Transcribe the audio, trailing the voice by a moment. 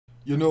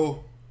You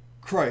know,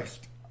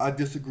 Christ, I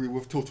disagree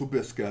with Total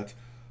Biscuit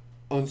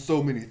on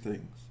so many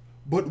things.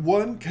 But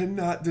one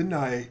cannot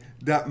deny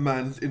that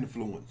man's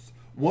influence.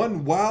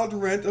 One wild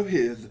rant of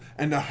his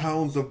and the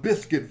hounds of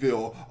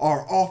Biscuitville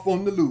are off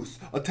on the loose,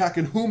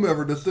 attacking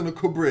whomever the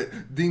cynical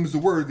Brit deems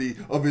worthy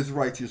of his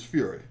righteous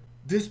fury.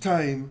 This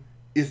time,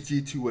 it's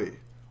G2A,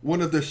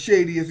 one of the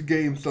shadiest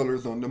game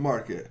sellers on the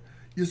market.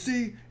 You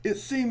see, it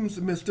seems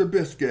Mr.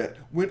 Biscuit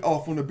went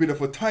off on a bit of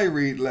a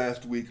tirade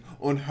last week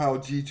on how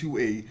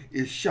G2A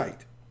is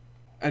shite.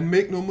 And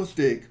make no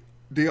mistake,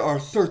 they are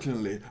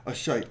certainly a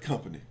shite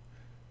company.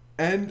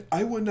 And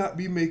I would not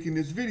be making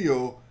this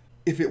video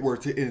if it were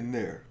to end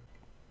there.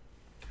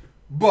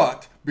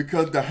 But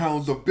because the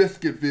hounds of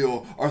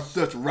Biscuitville are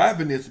such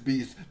ravenous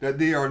beasts that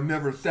they are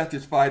never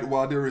satisfied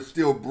while there is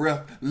still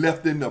breath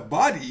left in the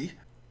body,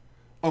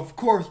 of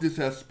course this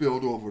has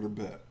spilled over the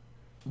bed.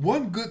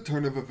 One good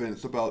turn of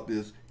events about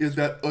this is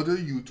that other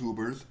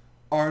YouTubers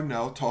are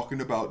now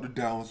talking about the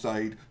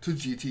downside to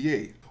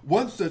GTA.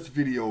 One such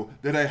video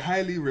that I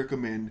highly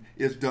recommend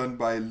is done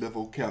by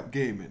Level Cap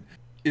Gaming.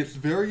 It's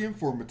very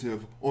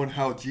informative on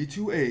how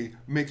G2A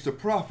makes a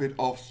profit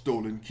off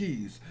stolen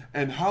keys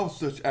and how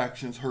such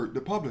actions hurt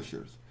the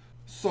publishers.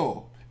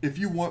 So, if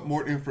you want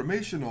more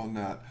information on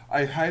that,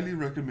 I highly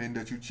recommend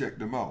that you check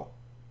them out.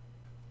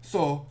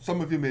 So,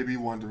 some of you may be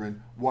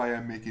wondering why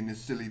I'm making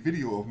this silly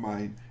video of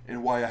mine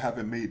and why I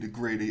haven't made the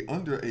grade A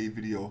under A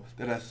video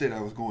that I said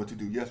I was going to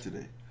do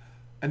yesterday.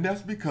 And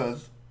that's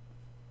because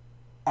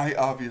I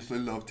obviously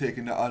love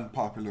taking the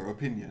unpopular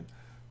opinion,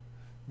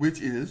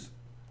 which is,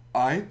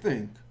 I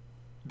think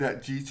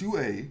that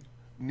G2A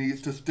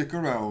needs to stick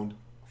around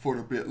for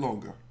a bit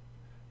longer.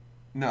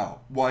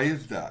 Now, why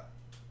is that?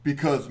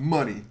 Because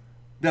money,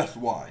 that's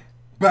why.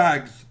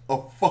 Bags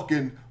of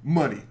fucking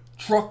money.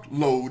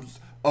 Truckloads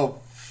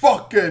of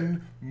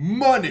fucking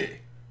money.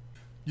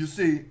 You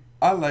see,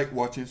 I like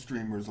watching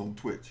streamers on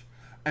Twitch.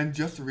 And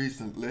just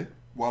recently,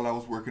 while I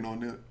was working on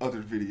the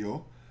other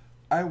video,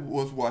 I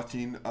was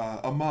watching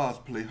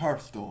Amaz play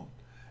Hearthstone.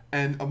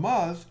 And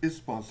Amaz is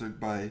sponsored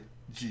by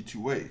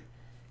G2A.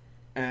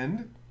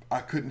 And I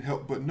couldn't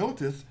help but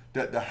notice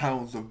that the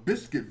hounds of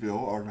Biscuitville,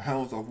 or the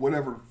hounds of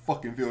whatever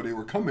fucking ville they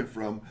were coming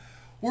from,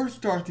 were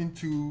starting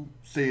to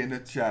say in the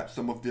chat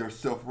some of their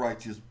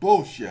self-righteous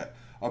bullshit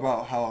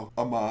about how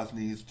Amaz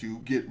needs to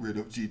get rid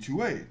of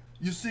G2A.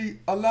 You see,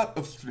 a lot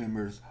of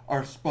streamers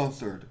are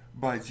sponsored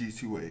by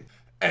G2A.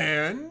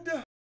 And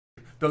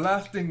the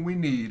last thing we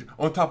need,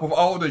 on top of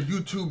all the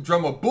YouTube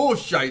drama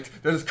bullshit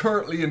that is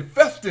currently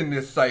infesting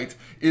this site,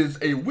 is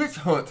a witch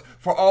hunt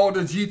for all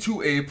the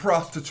G2A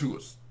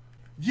prostitutes.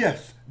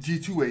 Yes,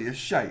 G2A is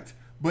shite,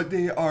 but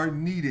they are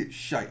needed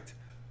shite.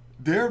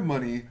 Their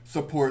money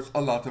supports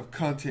a lot of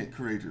content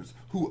creators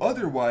who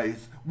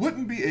otherwise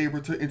wouldn't be able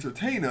to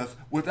entertain us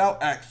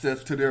without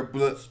access to their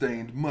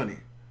bloodstained money.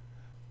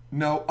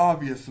 Now,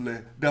 obviously,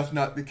 that's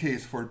not the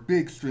case for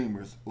big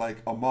streamers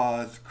like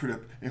Amaz,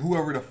 Crip, and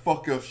whoever the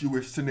fuck else you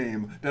wish to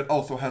name that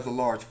also has a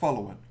large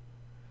following.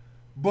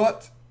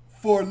 But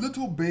for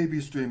little baby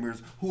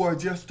streamers who are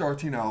just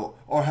starting out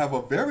or have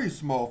a very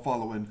small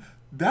following,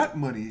 that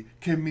money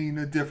can mean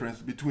the difference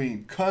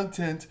between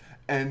content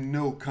and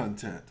no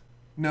content.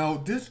 Now,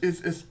 this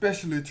is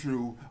especially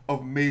true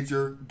of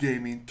major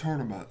gaming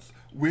tournaments,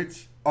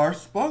 which are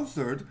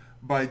sponsored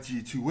by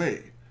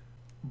G2A.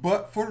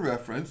 But for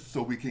reference,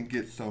 so we can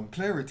get some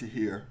clarity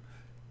here,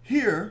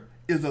 here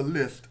is a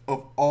list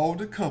of all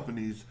the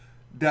companies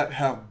that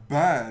have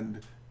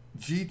banned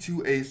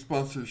G2A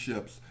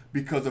sponsorships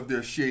because of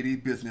their shady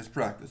business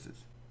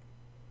practices.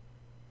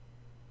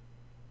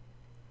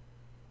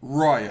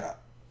 Riot.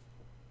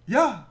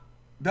 Yeah,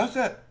 that's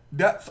it.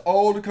 That's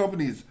all the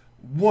companies.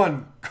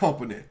 One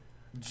company,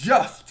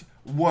 just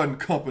one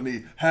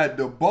company had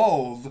the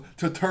balls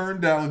to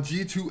turn down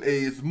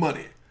G2A's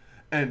money.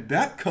 And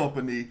that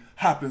company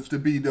happens to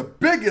be the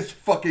biggest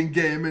fucking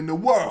game in the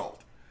world.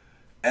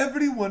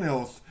 Everyone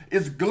else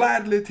is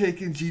gladly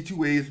taking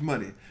G2A's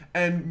money,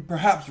 and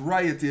perhaps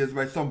Riot is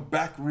by some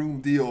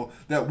backroom deal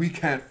that we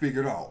can't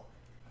figure out.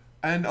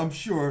 And I'm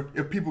sure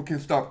if people can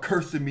stop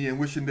cursing me and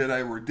wishing that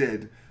I were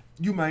dead,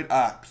 you might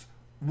ask,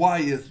 why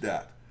is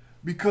that?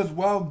 Because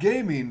while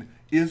gaming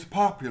is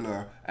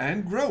popular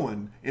and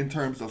growing in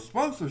terms of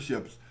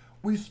sponsorships,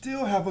 we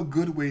still have a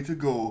good way to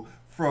go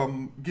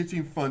from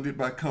getting funded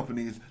by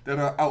companies that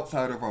are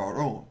outside of our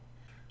own.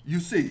 You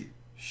see,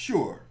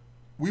 sure,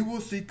 we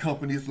will see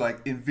companies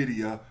like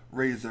Nvidia,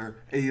 Razer,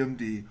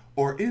 AMD,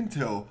 or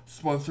Intel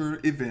sponsor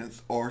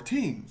events or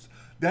teams.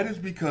 That is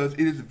because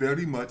it is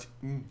very much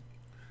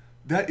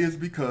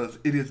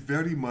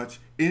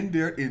in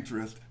their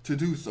interest to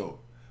do so.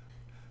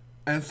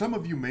 And some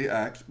of you may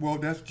ask, well,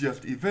 that's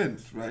just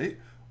events, right?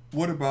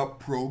 What about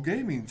pro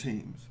gaming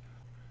teams?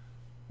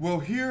 Well,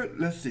 here,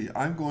 let's see,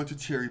 I'm going to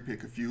cherry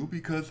pick a few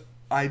because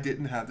I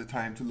didn't have the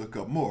time to look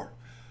up more.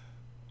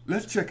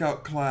 Let's check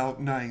out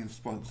Cloud9's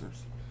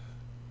sponsors.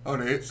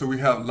 Alright, so we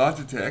have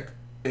Logitech,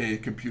 a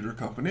computer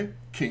company,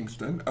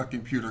 Kingston, a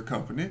computer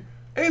company,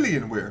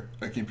 Alienware,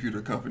 a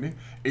computer company,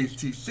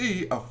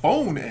 HTC, a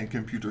phone and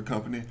computer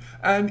company,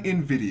 and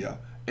Nvidia,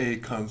 a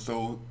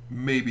console,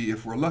 maybe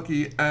if we're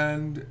lucky,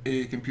 and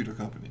a computer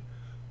company.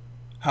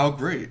 How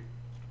great.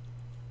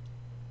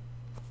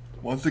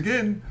 Once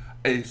again,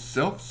 a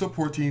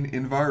self-supporting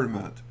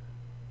environment.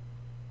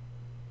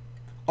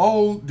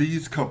 All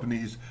these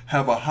companies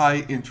have a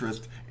high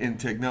interest in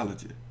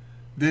technology.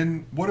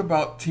 Then what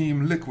about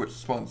Team Liquid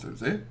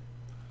sponsors, eh?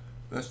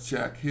 Let's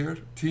check here.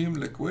 Team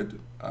Liquid.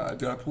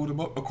 Did I pull them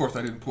up? Of course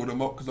I didn't pull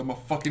them up because I'm a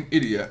fucking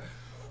idiot.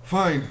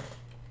 Fine.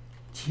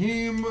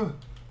 Team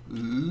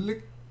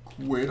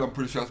Liquid. I'm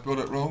pretty sure I spelled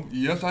that wrong.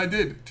 Yes, I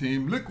did.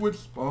 Team Liquid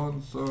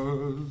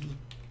sponsors.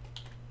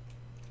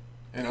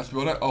 And I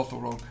spelled that also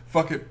wrong.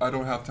 Fuck it. I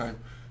don't have time.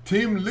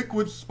 Team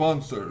Liquid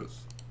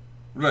sponsors.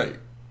 Right.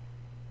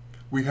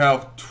 We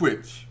have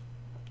Twitch.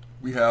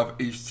 We have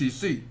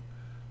HTC.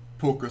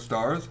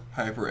 PokerStars.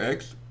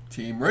 HyperX.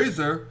 Team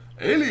Razer.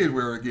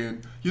 Alienware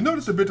again. You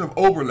notice a bit of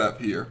overlap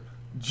here.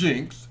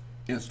 Jinx,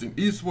 Instant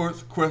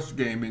Esports, Quest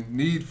Gaming,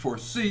 Need for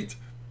Seat,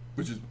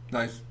 which is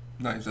nice,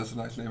 that's a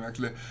nice name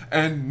actually,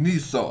 and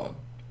Nissan.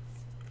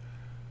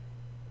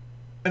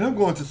 And I'm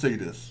going to say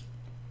this.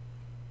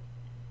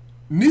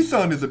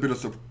 Nissan is a bit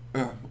of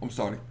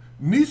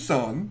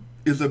Nissan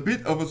is a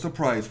bit of a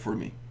surprise for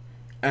me.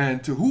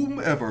 And to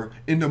whomever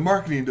in the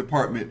marketing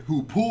department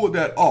who pulled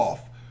that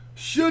off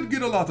should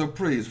get a lot of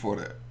praise for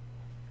that.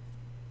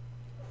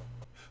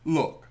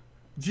 Look,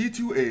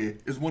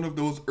 G2A is one of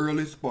those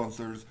early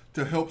sponsors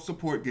to help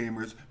support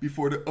gamers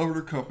before the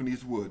other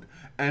companies would,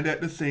 and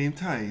at the same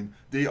time,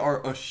 they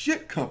are a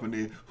shit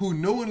company who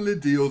knowingly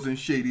deals in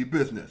shady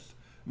business.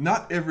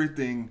 Not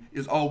everything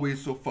is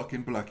always so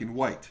fucking black and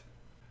white.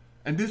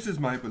 And this is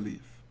my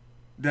belief,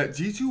 that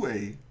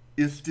G2A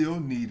is still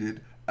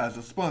needed as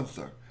a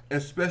sponsor,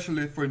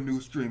 especially for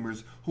new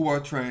streamers who are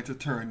trying to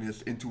turn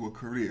this into a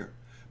career.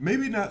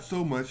 Maybe not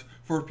so much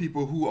for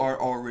people who are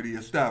already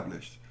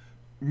established.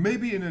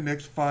 Maybe in the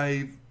next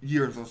 5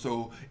 years or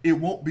so, it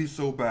won't be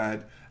so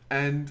bad,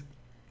 and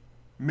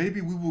maybe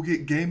we will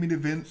get gaming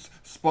events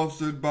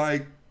sponsored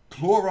by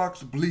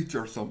Clorox bleach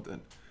or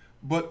something.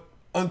 But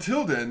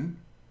until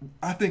then,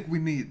 I think we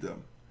need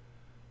them.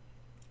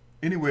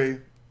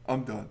 Anyway,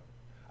 I'm done.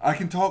 I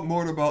can talk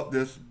more about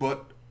this,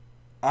 but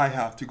I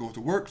have to go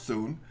to work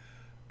soon,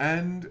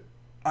 and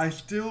I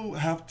still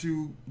have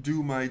to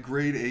do my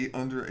grade A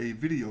under A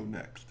video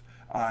next.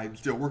 I'm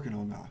still working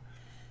on that.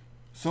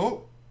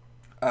 So,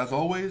 as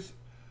always,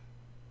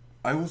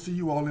 I will see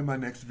you all in my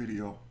next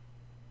video.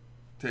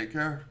 Take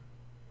care.